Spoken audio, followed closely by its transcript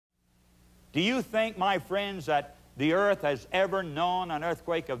Do you think, my friends, that the earth has ever known an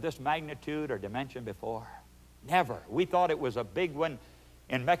earthquake of this magnitude or dimension before? Never. We thought it was a big one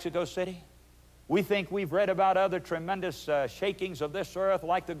in Mexico City. We think we've read about other tremendous shakings of this earth,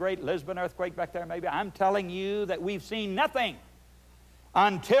 like the great Lisbon earthquake back there maybe. I'm telling you that we've seen nothing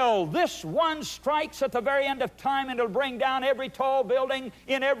until this one strikes at the very end of time, and it'll bring down every tall building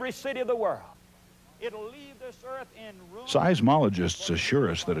in every city of the world. It'll leave this earth in ruin. Seismologists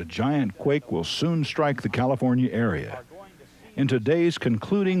assure us that a giant quake will soon strike the California area. In today's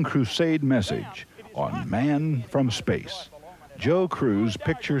concluding crusade message on Man from Space, Joe Cruz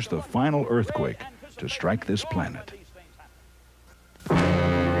pictures the final earthquake to strike this planet.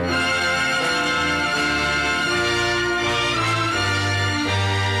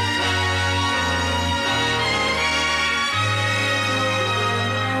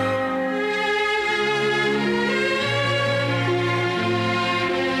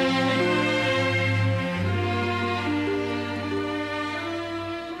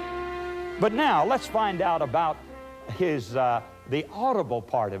 But now let's find out about his the audible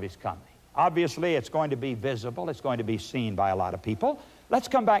part of his coming. Obviously, it's going to be visible. It's going to be seen by a lot of people. Let's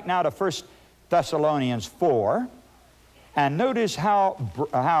come back now to 1 Thessalonians 4 and notice how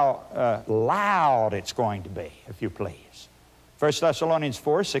loud it's going to be, if you please. 1 Thessalonians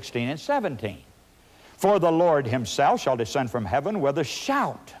 4, 16 and 17. For the Lord himself shall descend from heaven with a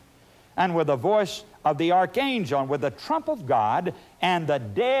shout, and with the voice of the archangel, and with the trump of God, and the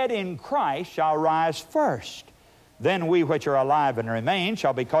dead in Christ shall rise first. Then we which are alive and remain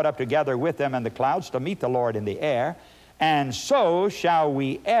shall be caught up together with them in the clouds to meet the Lord in the air, and so shall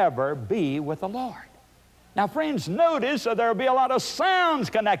we ever be with the Lord. Now, friends, notice that there will be a lot of sounds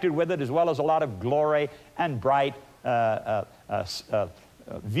connected with it, as well as a lot of glory and bright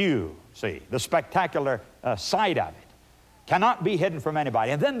view. See, the spectacular sight of it cannot be hidden from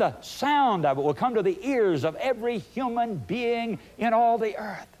anybody. And then the sound of it will come to the ears of every human being in all the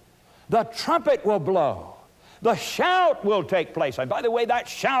earth. The trumpet will blow. The shout will take place. And by the way, that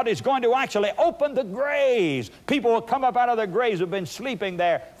shout is going to actually open the graves. People will come up out of their graves who have been sleeping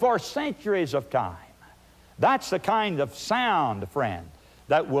there for centuries of time. That's the kind of sound, friend,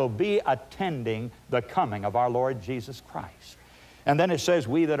 that will be attending the coming of our Lord Jesus Christ. And then it says,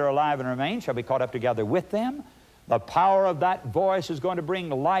 we that are alive and remain shall be caught up together with them. The power of that voice is going to bring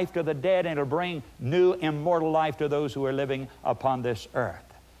life to the dead, and it'll bring new immortal life to those who are living upon this earth.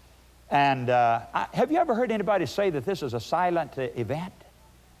 And have you ever heard anybody say that this is a silent event?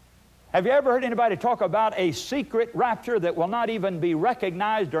 Have you ever heard anybody talk about a secret rapture that will not even be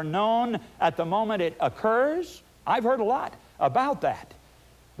recognized or known at the moment it occurs? I've heard a lot about that.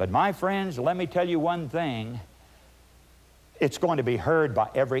 But my friends, let me tell you one thing. It's going to be heard by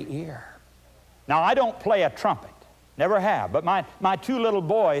every ear. Now, I don't play a trumpet. Never have. But my two little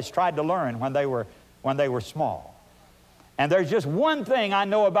boys tried to learn when they were small. And there's just one thing I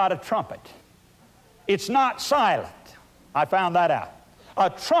know about a trumpet. It's not silent. I found that out. A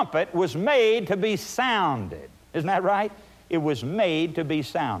trumpet was made to be sounded. Isn't that right? It was made to be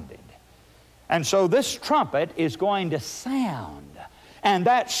sounded. And so this trumpet is going to sound. And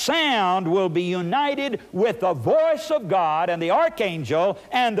that sound will be united with the voice of God and the archangel,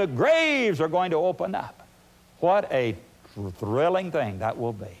 and the graves are going to open up. What a thrilling thing that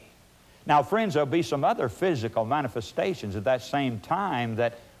will be. Now, friends, there'll be some other physical manifestations at that same time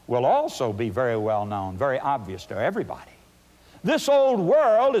that will also be very well known, very obvious to everybody. This old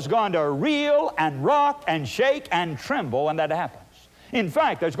world is going to reel and rock and shake and tremble when that happens. In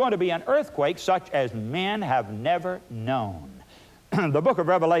fact, there's going to be an earthquake such as men have never known. The book of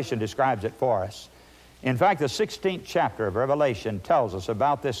Revelation describes it for us. In fact, the 16th chapter of Revelation tells us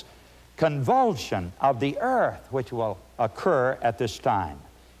about this convulsion of the earth which will occur at this time.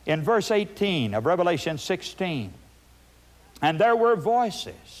 In verse 18 of Revelation 16, and there were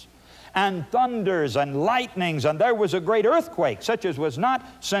voices and thunders and lightnings, and there was a great earthquake, such as was not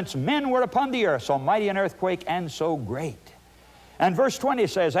since men were upon the earth, so mighty an earthquake and so great. And verse 20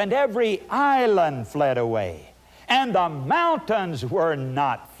 says, and every island fled away, and the mountains were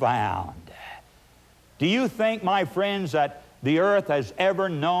not found. Do you think, my friends, that the earth has ever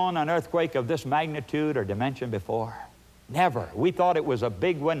known an earthquake of this magnitude or dimension before? Never. We thought it was a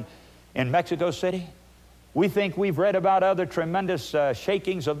big one in Mexico City. We think we've read about other tremendous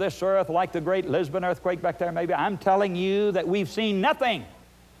shakings of this earth, like the great Lisbon earthquake back there maybe. I'm telling you that we've seen nothing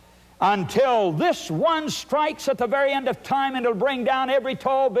until this one strikes at the very end of time, and it'll bring down every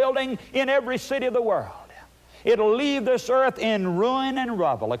tall building in every city of the world. It'll leave this earth in ruin and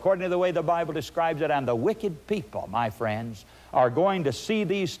rubble, according to the way the Bible describes it, and the wicked people, my friends, are going to see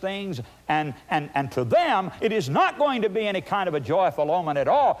these things, and to them, it is not going to be any kind of a joyful omen at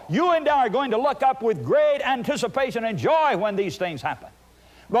all. You and I are going to look up with great anticipation and joy when these things happen.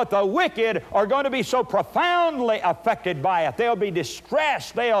 But the wicked are going to be so profoundly affected by it. They'll be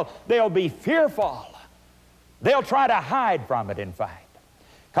distressed. They'll be fearful. They'll try to hide from it, in fact.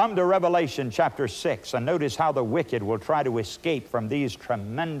 Come to Revelation chapter 6 and notice how the wicked will try to escape from these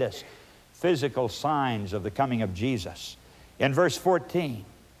tremendous physical signs of the coming of Jesus. In verse 14,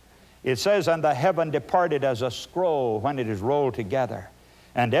 it says, "And the heaven departed as a scroll when it is rolled together,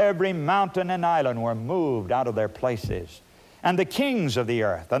 and every mountain and island were moved out of their places. And the kings of the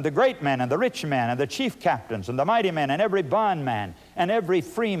earth, and the great men, and the rich men, and the chief captains, and the mighty men, and every bondman, and every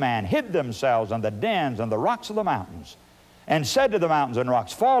free man, hid themselves in the dens and the rocks of the mountains, and said to the mountains and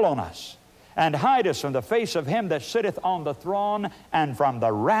rocks, Fall on us, and hide us from the face of him that sitteth on the throne, and from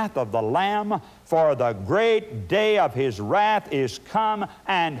the wrath of the Lamb, for the great day of his wrath is come,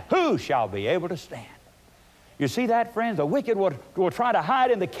 and who shall be able to stand?" You see that, friends? The wicked will try to hide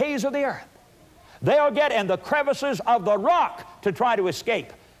in the caves of the earth. They'll get in the crevices of the rock to try to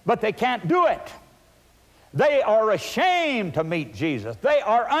escape, but they can't do it. They are ashamed to meet Jesus. They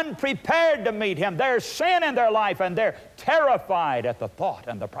are unprepared to meet Him. There's sin in their life, and they're terrified at the thought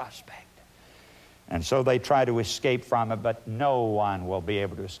and the prospect. And so they try to escape from it, but no one will be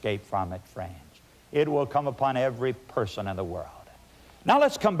able to escape from it, friends. It will come upon every person in the world. Now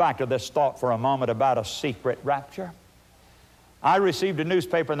let's come back to this thought for a moment about a secret rapture. I received a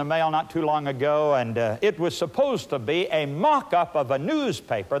newspaper in the mail not too long ago, and it was supposed to be a mock-up of a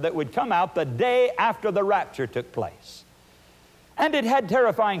newspaper that would come out the day after the rapture took place. And it had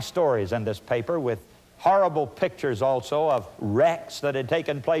terrifying stories in this paper, with horrible pictures also of wrecks that had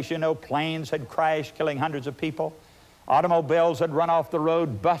taken place. You know, planes had crashed, killing hundreds of people. Automobiles had run off the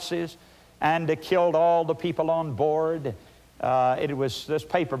road, buses, and killed all the people on board. This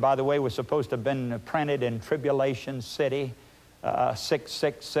paper, by the way, was supposed to have been printed in Tribulation City,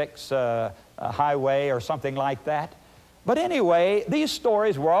 666 highway or something like that. But anyway, these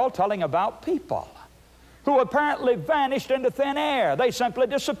stories were all telling about people who apparently vanished into thin air. They simply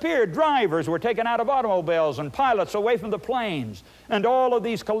disappeared. Drivers were taken out of automobiles and pilots away from the planes, and all of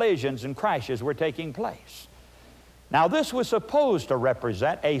these collisions and crashes were taking place. Now this was supposed to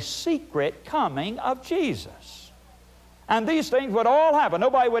represent a secret coming of Jesus. And these things would all happen.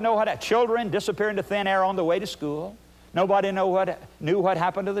 Nobody would know how children disappear into thin air on the way to school. Nobody knew what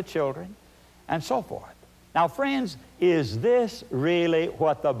happened to the children, and so forth. Now, friends, is this really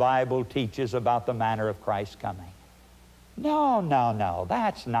what the Bible teaches about the manner of Christ's coming? No, no, no,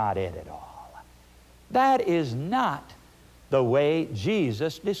 that's not it at all. That is not the way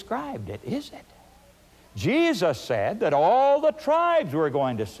Jesus described it, is it? Jesus said that all the tribes were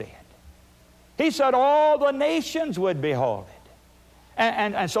going to see it. He said all the nations would behold it.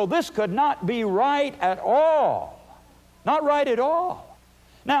 And so this could not be right at all. Not right at all.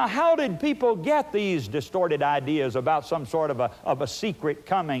 Now, how did people get these distorted ideas about some sort of a secret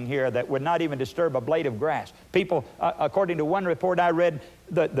coming here that would not even disturb a blade of grass? People, according to one report I read,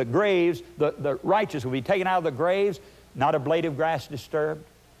 the graves, the righteous would be taken out of the graves, not a blade of grass disturbed.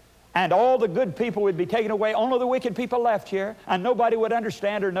 And all the good people would be taken away, only the wicked people left here, and nobody would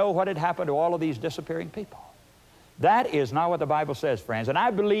understand or know what had happened to all of these disappearing people. That is not what the Bible says, friends. And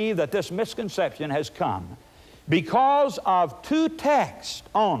I believe that this misconception has come because of two texts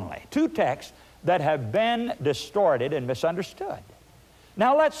only, two texts that have been distorted and misunderstood.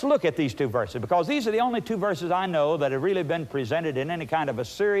 Now let's look at these two verses, because these are the only two verses I know that have really been presented in any kind of a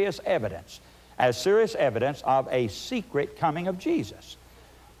serious evidence of a secret coming of Jesus.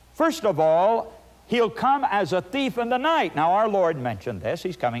 First of all, He'll come as a thief in the night. Now our Lord mentioned this.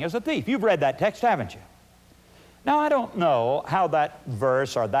 He's coming as a thief. You've read that text, haven't you? Now I don't know how that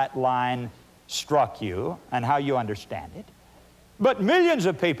verse or that line struck you and how you understand it. But millions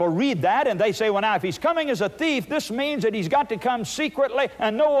of people read that and they say, well, now if He's coming as a thief, this means that He's got to come secretly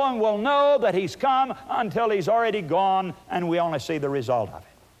and no one will know that He's come until He's already gone and we only see the result of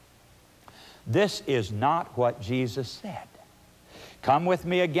it. This is not what Jesus said. Come with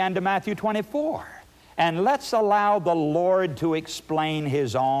me again to Matthew 24 and let's allow the Lord to explain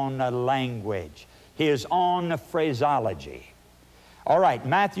His own language, His own phraseology. All right,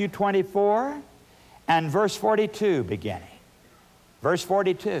 Matthew 24 and verse 42 beginning. Verse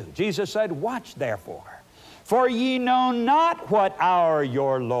 42, Jesus said, Watch therefore, for ye know not what hour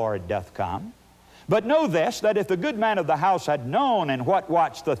your Lord doth come. But know this, that if the good man of the house had known in what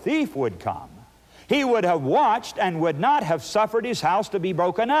watch the thief would come, he would have watched and would not have suffered his house to be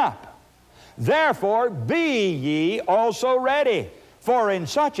broken up. Therefore be ye also ready, for in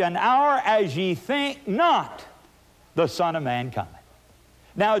such an hour as ye think not, the Son of Man cometh.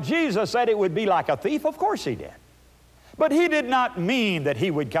 Now, Jesus said it would be like a thief. Of course He did. But He did not mean that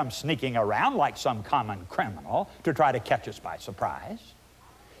He would come sneaking around like some common criminal to try to catch us by surprise.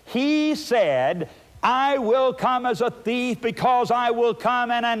 He said, I will come as a thief, because I will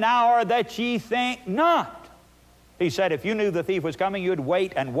come in an hour that ye think not. He said if you knew the thief was coming, you'd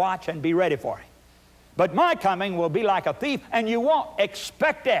wait and watch and be ready for him. But my coming will be like a thief, and you won't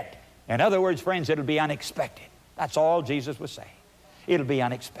expect it. In other words, friends, it'll be unexpected. That's all Jesus was saying. It'll be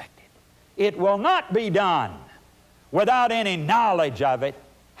unexpected. It will not be done without any knowledge of it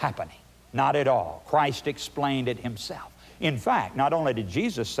happening. Not at all. Christ explained it Himself. In fact, not only did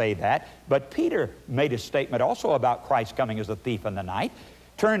Jesus say that, but Peter made a statement also about Christ coming as a thief in the night.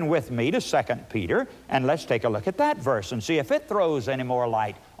 Turn with me to 2 Peter, and let's take a look at that verse and see if it throws any more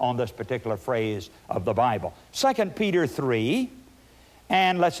light on this particular phrase of the Bible. 2 Peter 3,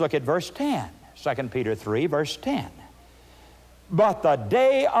 and let's look at verse 10. 2 Peter 3, verse 10. But the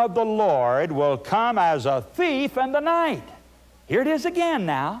day of the Lord will come as a thief in the night. Here it is again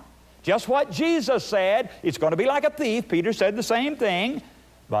now. Just what Jesus said. It's going to be like a thief. Peter said the same thing.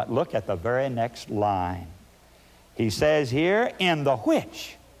 But look at the very next line. He says here, in the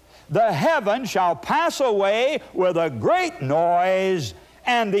which the heaven shall pass away with a great noise,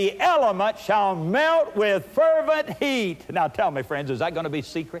 and the elements shall melt with fervent heat. Now tell me, friends, is that going to be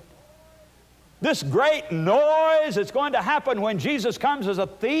secret? This great noise that's going to happen when Jesus comes as a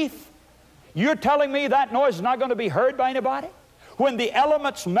thief, you're telling me that noise is not going to be heard by anybody? When the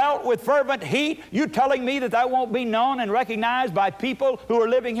elements melt with fervent heat, you telling me that that won't be known and recognized by people who are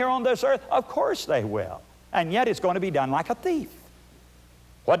living here on this earth? Of course they will. And yet it's going to be done like a thief.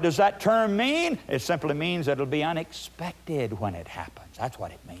 What does that term mean? It simply means that it'll be unexpected when it happens. That's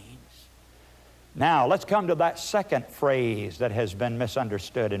what it means. Now, let's come to that second phrase that has been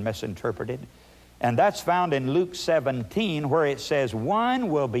misunderstood and misinterpreted. And that's found in Luke 17, where it says, one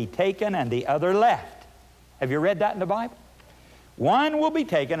will be taken and the other left. Have you read that in the Bible? One will be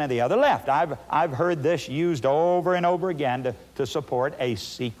taken and the other left. I've heard this used over and over again to support a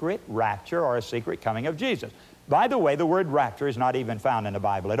secret rapture or a secret coming of Jesus. By the way, the word rapture is not even found in the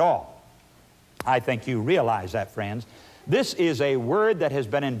Bible at all. I think you realize that, friends. This is a word that has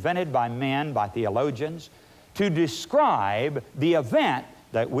been invented by men, by theologians, to describe the event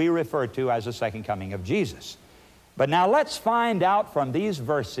that we refer to as the second coming of Jesus. But now let's find out from these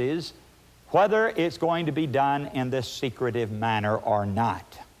verses whether it's going to be done in this secretive manner or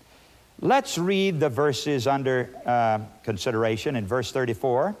not. Let's read the verses under consideration in verse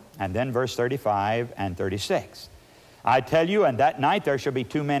 34 and then verse 35 and 36. I tell you, in that night there shall be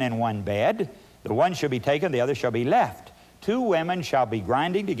two men in one bed. The one shall be taken, the other shall be left. Two women shall be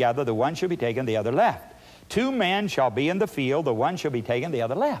grinding together. The one shall be taken, the other left. Two men shall be in the field. The one shall be taken, the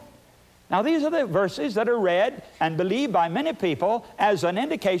other left. Now, these are the verses that are read and believed by many people as an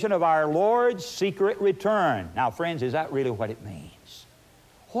indication of our Lord's secret return. Now, friends, is that really what it means?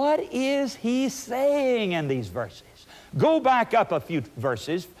 What is He saying in these verses? Go back up a few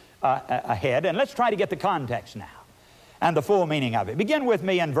verses ahead, and let's try to get the context now and the full meaning of it. Begin with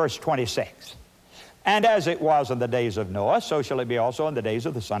me in verse 26. And as it was in the days of Noah, so shall it be also in the days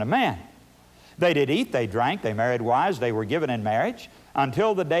of the Son of Man. They did eat, they drank, they married wives, they were given in marriage,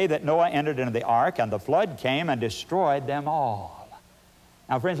 until the day that Noah entered into the ark, and the flood came and destroyed them all.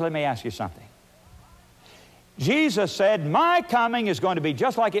 Now, friends, let me ask you something. Jesus said, my coming is going to be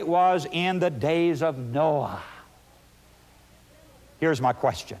just like it was in the days of Noah. Here's my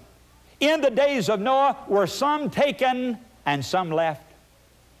question. In the days of Noah, were some taken and some left?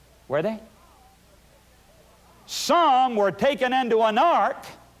 Were they? Some were taken into an ark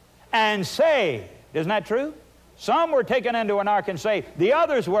and saved. Isn't that true? Some were taken into an ark and saved. The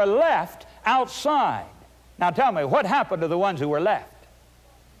others were left outside. Now tell me, what happened to the ones who were left?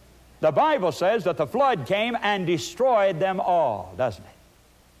 The Bible says that the flood came and destroyed them all, doesn't it?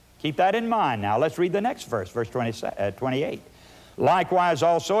 Keep that in mind. Now let's read the next verse, verse 28. Likewise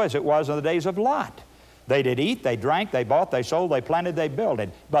also as it was in the days of Lot. They did eat, they drank, they bought, they sold, they planted, they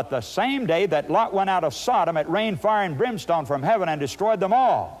builded. But the same day that Lot went out of Sodom, it rained fire and brimstone from heaven and destroyed them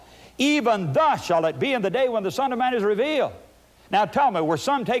all. Even thus shall it be in the day when the Son of Man is revealed. Now tell me, were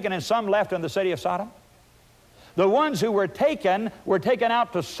some taken and some left in the city of Sodom? The ones who were taken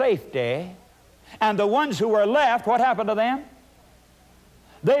out to safety. And the ones who were left, what happened to them?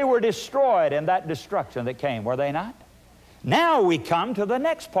 They were destroyed in that destruction that came, were they not? Now we come to the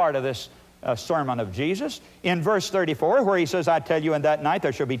next part of this sermon of Jesus. In verse 34, where He says, I tell you, in that night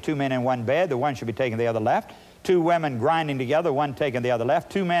there shall be two men in one bed. The one shall be taken, the other left. Two women grinding together, one taken, the other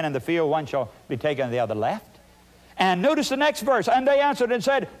left. Two men in the field, one shall be taken, the other left. And notice the next verse. And they answered and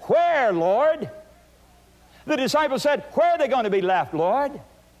said, where, Lord? The disciples said, where are they going to be left, Lord?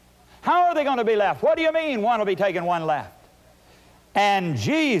 How are they going to be left? What do you mean one will be taken, one left? And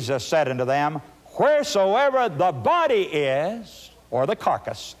Jesus said unto them, wheresoever the body is, or the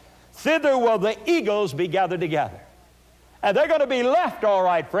carcass, thither will the eagles be gathered together. And they're going to be left, all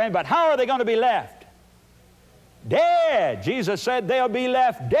right, friend, but how are they going to be left? Dead. Jesus said they'll be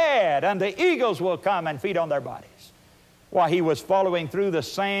left dead, and the eagles will come and feed on their bodies. Why, he was following through the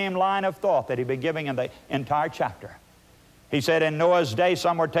same line of thought that he'd been giving in the entire chapter. He said, in Noah's day,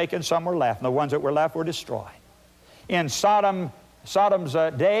 some were taken, some were left, and the ones that were left were destroyed. In Sodom's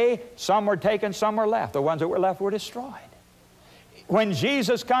day, some were taken, some were left. The ones that were left were destroyed. When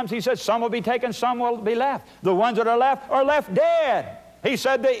Jesus comes, he says, some will be taken, some will be left. The ones that are left dead. He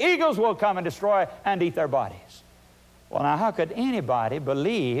said, the eagles will come and destroy and eat their bodies. Well, now, how could anybody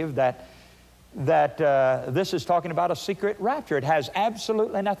believe that this is talking about a secret rapture? It has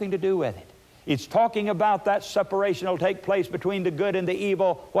absolutely nothing to do with it. It's talking about that separation that will take place between the good and the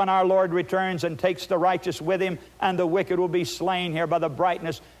evil when our Lord returns and takes the righteous with him, and the wicked will be slain here by the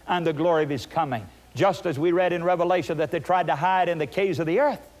brightness and the glory of his coming. Just as we read in Revelation that they tried to hide in the caves of the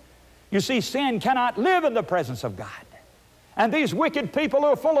earth. You see, sin cannot live in the presence of God. And these wicked people who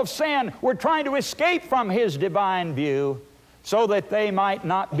are full of sin were trying to escape from his divine view so that they might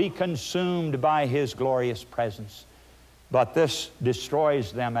not be consumed by his glorious presence. But this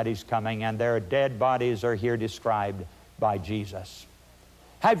destroys them at his coming, and their dead bodies are here described by Jesus.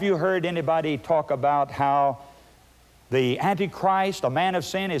 Have you heard anybody talk about how the Antichrist, a man of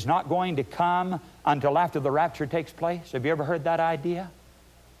sin, is not going to come until after the rapture takes place? Have you ever heard that idea?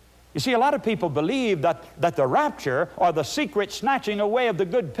 You see, a lot of people believe that the rapture, or the secret snatching away of the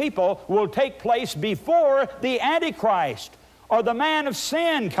good people, will take place before the Antichrist, or the man of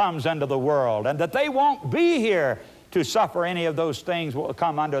sin comes into the world, and that they won't be here to suffer any of those things will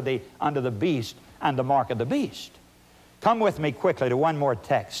come under the beast and the mark of the beast. Come with me quickly to one more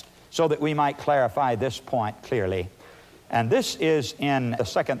text so that we might clarify this point clearly. And this is in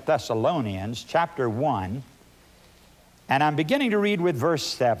 2 Thessalonians chapter 1, and I'm beginning to read with verse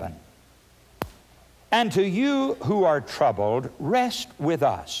 7. And to you who are troubled, rest with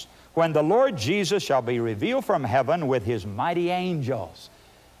us, when the Lord Jesus shall be revealed from heaven with his mighty angels.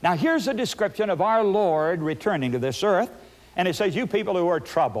 Now here's a description of our Lord returning to this earth. And it says, you people who are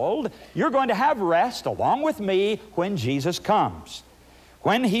troubled, you're going to have rest along with me when Jesus comes.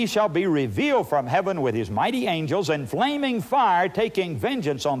 When he shall be revealed from heaven with his mighty angels in flaming fire, taking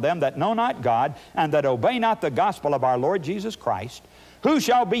vengeance on them that know not God and that obey not the gospel of our Lord Jesus Christ, who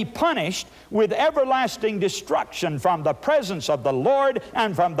shall be punished with everlasting destruction from the presence of the Lord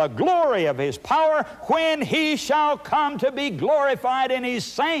and from the glory of his power, when he shall come to be glorified in his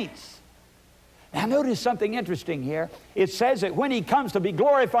saints. Now notice something interesting here. It says that when he comes to be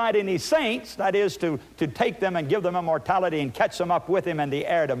glorified in his saints, that is to take them and give them immortality and catch them up with him in the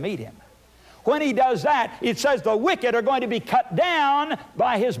air to meet him. When he does that, it says the wicked are going to be cut down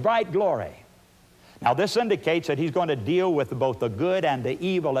by his bright glory. Now this indicates that he's going to deal with both the good and the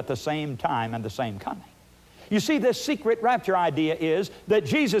evil at the same time and the same coming. You see, this secret rapture idea is that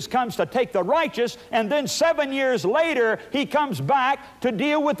Jesus comes to take the righteous, and then 7 years later he comes back to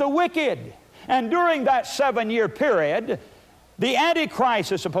deal with the wicked. And during that 7-year period, the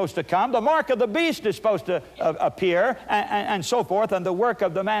Antichrist is supposed to come, the mark of the beast is supposed to appear, and so forth, and the work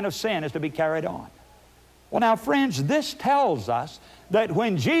of the man of sin is to be carried on. Well now, friends, this tells us that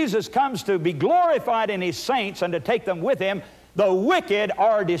when Jesus comes to be glorified in his saints and to take them with him, the wicked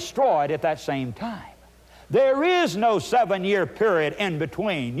are destroyed at that same time. There is no 7-year period in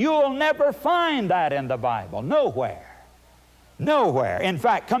between. You'll never find that in the Bible. Nowhere. Nowhere. In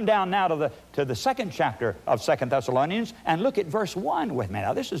fact, come down now to the second chapter of 2 Thessalonians and look at verse 1 with me.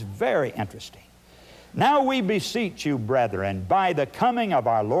 Now, this is very interesting. Now we beseech you, brethren, by the coming of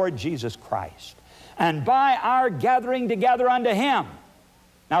our Lord Jesus Christ, and by our gathering together unto him.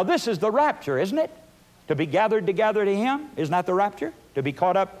 Now, this is the rapture, isn't it? To be gathered together to him. Isn't that the rapture? To be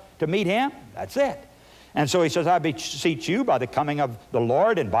caught up to meet him. That's it. And so he says, I beseech you by the coming of the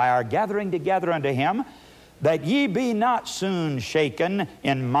Lord and by our gathering together unto him, that ye be not soon shaken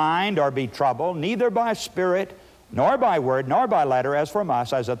in mind or be troubled, neither by spirit, nor by word, nor by letter, as from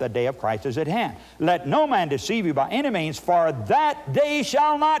us, as that the day of Christ is at hand. Let no man deceive you by any means, for that day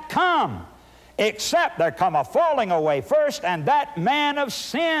shall not come, except there come a falling away first, and that man of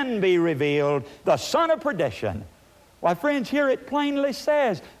sin be revealed, the son of perdition. Why, friends, here it plainly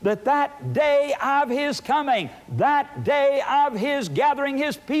says that that day of his coming, that day of his gathering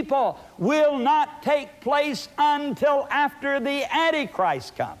his people, will not take place until after the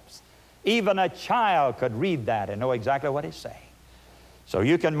Antichrist comes. Even a child could read that and know exactly what he's saying. So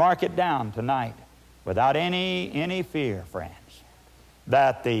you can mark it down tonight. without any fear, friends,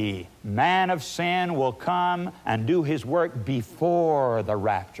 that the man of sin will come and do his work before the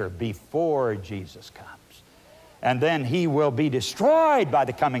rapture, before Jesus comes. And then he will be destroyed by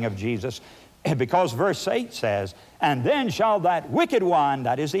the coming of Jesus, because verse 8 says, and then shall that wicked one,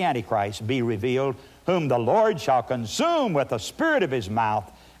 that is the Antichrist, be revealed, whom the Lord shall consume with the spirit of his mouth,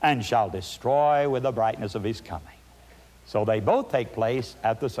 and shall destroy with the brightness of his coming. So they both take place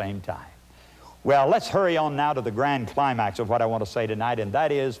at the same time. Well, let's hurry on now to the grand climax of what I want to say tonight, and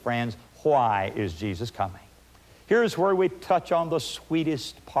that is, friends, why is Jesus coming? Here's where we touch on the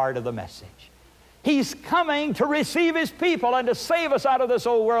sweetest part of the message. He's coming to receive his people and to save us out of this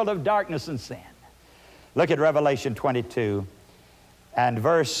old world of darkness and sin. Look at Revelation 22 and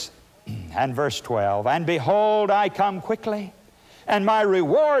verse 12. And behold, I come quickly, and my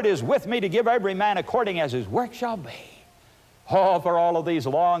reward is with me to give every man according as his work shall be. Oh, for all of these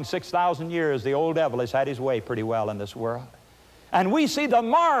long 6,000 years, the old devil has had his way pretty well in this world. And we see the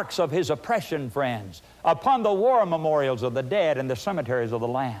marks of his oppression, friends, upon the war memorials of the dead and the cemeteries of the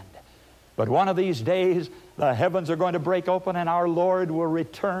land. But one of these days, the heavens are going to break open, and our Lord will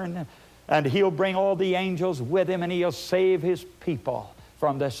return, and he'll bring all the angels with him, and he'll save his people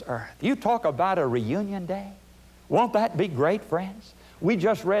from this earth. You talk about a reunion day. Won't that be great, friends? We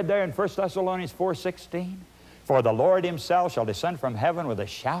just read there in 1 Thessalonians 4:16, for the Lord himself shall descend from heaven with a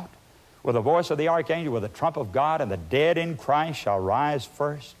shout, with the voice of the archangel, with the trump of God, and the dead in Christ shall rise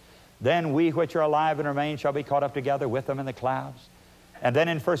first. Then we which are alive and remain shall be caught up together with them in the clouds. And then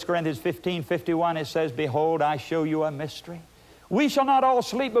in 1 Corinthians 15:51 it says, behold, I show you a mystery. We shall not all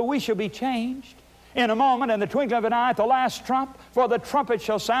sleep, but we shall be changed. In a moment, in the twinkling of an eye, at the last trump, for the trumpet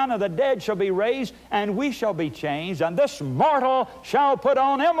shall sound, and the dead shall be raised, and we shall be changed, and this mortal shall put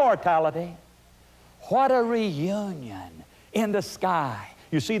on immortality. What a reunion in the sky.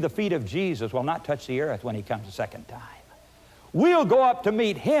 You see, the feet of Jesus will not touch the earth when he comes a second time. We'll go up to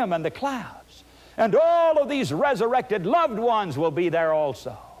meet him in the clouds. And all of these resurrected loved ones will be there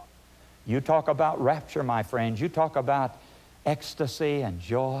also. You talk about rapture, my friends. You talk about ecstasy and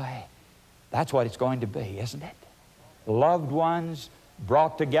joy. That's what it's going to be, isn't it? Loved ones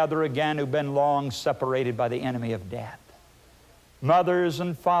brought together again who've been long separated by the enemy of death. Mothers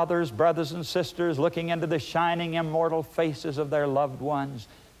and fathers, brothers and sisters looking into the shining immortal faces of their loved ones,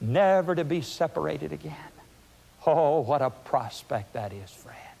 never to be separated again. Oh, what a prospect that is,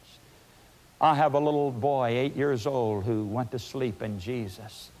 friends. I have a little boy, 8 years old, who went to sleep in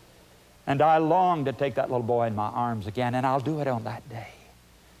Jesus. And I long to take that little boy in my arms again, and I'll do it on that day.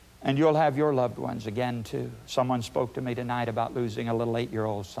 And you'll have your loved ones again, too. Someone spoke to me tonight about losing a little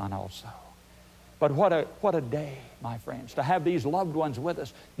 8-year-old son also. But what a day, my friends, to have these loved ones with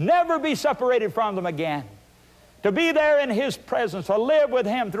us. Never be separated from them again. To be there in his presence, to live with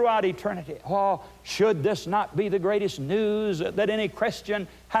him throughout eternity. Oh, should this not be the greatest news that any Christian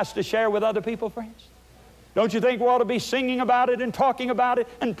has to share with other people, friends? Don't you think we ought to be singing about it and talking about it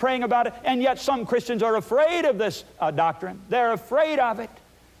and praying about it? And yet some Christians are afraid of this doctrine. They're afraid of it.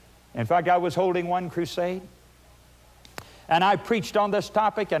 In fact, I was holding one crusade, and I preached on this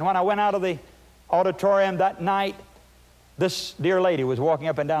topic, and when I went out of the auditorium that night, this dear lady was walking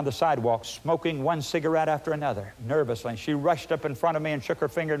up and down the sidewalk, smoking one cigarette after another, nervously. And she rushed up in front of me and shook her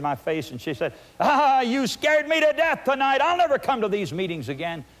finger in my face, and she said, you scared me to death tonight. I'll never come to these meetings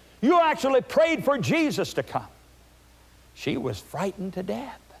again. You actually prayed for Jesus to come. She was frightened to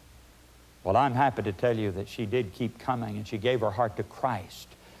death. Well, I'm happy to tell you that she did keep coming, and she gave her heart to Christ.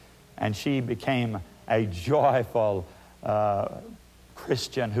 And she became a joyful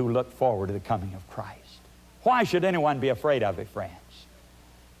Christian who looked forward to the coming of Christ. Why should anyone be afraid of it, friends?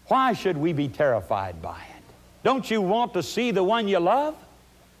 Why should we be terrified by it? Don't you want to see the one you love?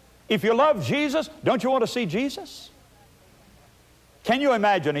 If you love Jesus, don't you want to see Jesus? Can you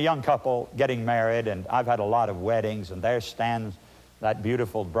imagine a young couple getting married? And I've had a lot of weddings, and there stands that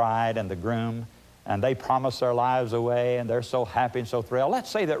beautiful bride and the groom, and they promise their lives away, and they're so happy and so thrilled. Let's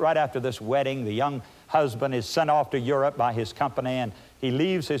say that right after this wedding, the young husband is sent off to Europe by his company, and he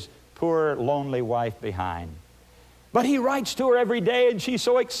leaves his poor, lonely wife behind. But he writes to her every day, and she's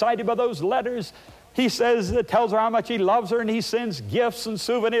so excited by those letters. He says, tells her how much he loves her, and he sends gifts and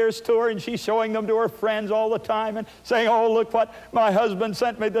souvenirs to her, and she's showing them to her friends all the time and saying, oh, look what my husband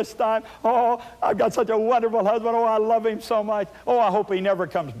sent me this time. Oh, I've got such a wonderful husband. Oh, I love him so much. Oh, I hope he never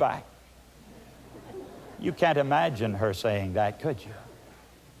comes back. You can't imagine her saying that, could you?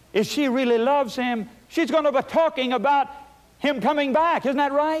 If she really loves him, she's going to be talking about him coming back. Isn't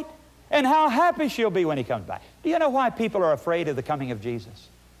that right? And how happy she'll be when he comes back. Do you know why people are afraid of the coming of Jesus?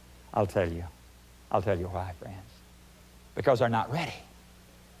 I'll tell you. I'll tell you why, friends. Because they're not ready.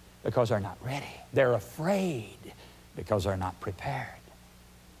 because they're not ready. They're afraid because they're not prepared.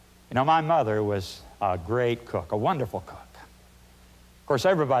 You know, my mother was a great cook, a wonderful cook. Of course,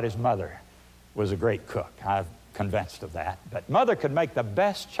 everybody's mother was a great cook. I'm convinced of that. But Mother could make the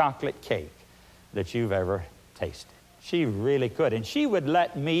best chocolate cake that you've ever tasted. She really could. And she would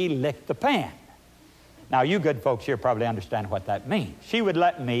let me lick the pan. Now, you good folks here probably understand what that means. She would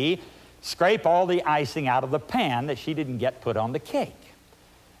let me scrape all the icing out of the pan that she didn't get put on the cake.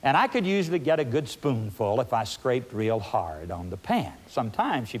 And I could usually get a good spoonful if I scraped real hard on the pan.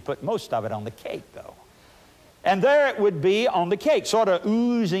 Sometimes she put most of it on the cake, though. And there it would be on the cake, sort of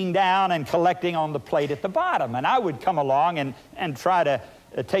oozing down and collecting on the plate at the bottom. And I would come along and try to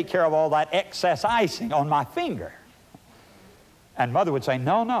take care of all that excess icing on my finger. And Mother would say,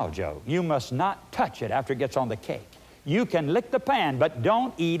 no, no, Joe, you must not touch it after it gets on the cake. You can lick the pan, but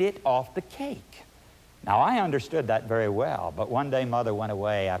don't eat it off the cake. Now, I understood that very well, but one day Mother went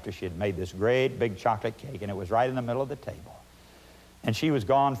away after she had made this great big chocolate cake, and it was right in the middle of the table. And she was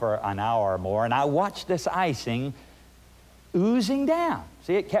gone for an hour or more, and I watched this icing oozing down.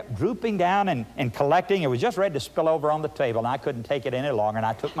 See, it kept drooping down and collecting. It was just ready to spill over on the table, and I couldn't take it any longer, and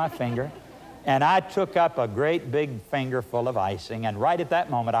I took my finger, and I took up a great big finger full of icing, and right at that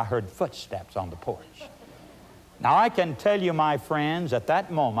moment, I heard footsteps on the porch. Now, I can tell you, my friends, at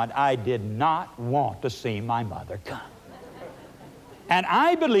that moment, I did not want to see my mother come. And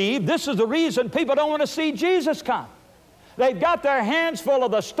I believe this is the reason people don't want to see Jesus come. They've got their hands full of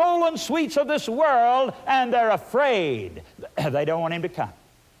the stolen sweets of this world, and they're afraid. They don't want him to come.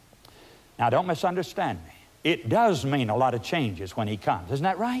 Now, don't misunderstand me. It does mean a lot of changes when he comes. Isn't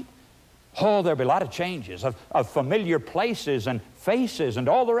that right? Oh, there'll be a lot of changes of familiar places and faces and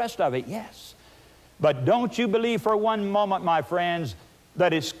all the rest of it, yes. But don't you believe for one moment, my friends,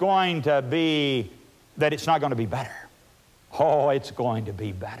 that it's not going to be better. Oh, it's going to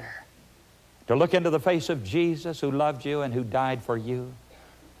be better. To look into the face of Jesus who loved you and who died for you.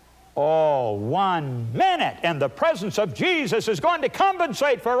 Oh, 1 minute in the presence of Jesus is going to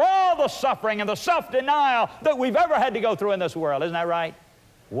compensate for all the suffering and the self-denial that we've ever had to go through in this world. Isn't that right?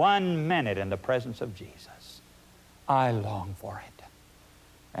 1 minute in the presence of Jesus. I long for it.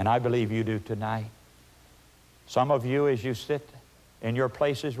 And I believe you do tonight. Some of you, as you sit in your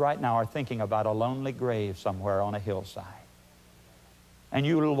places right now, are thinking about a lonely grave somewhere on a hillside. And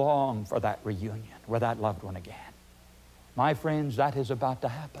you long for that reunion with that loved one again. My friends, that is about to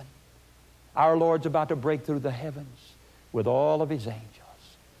happen. Our Lord's about to break through the heavens with all of his angels.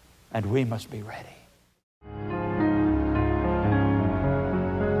 And we must be ready.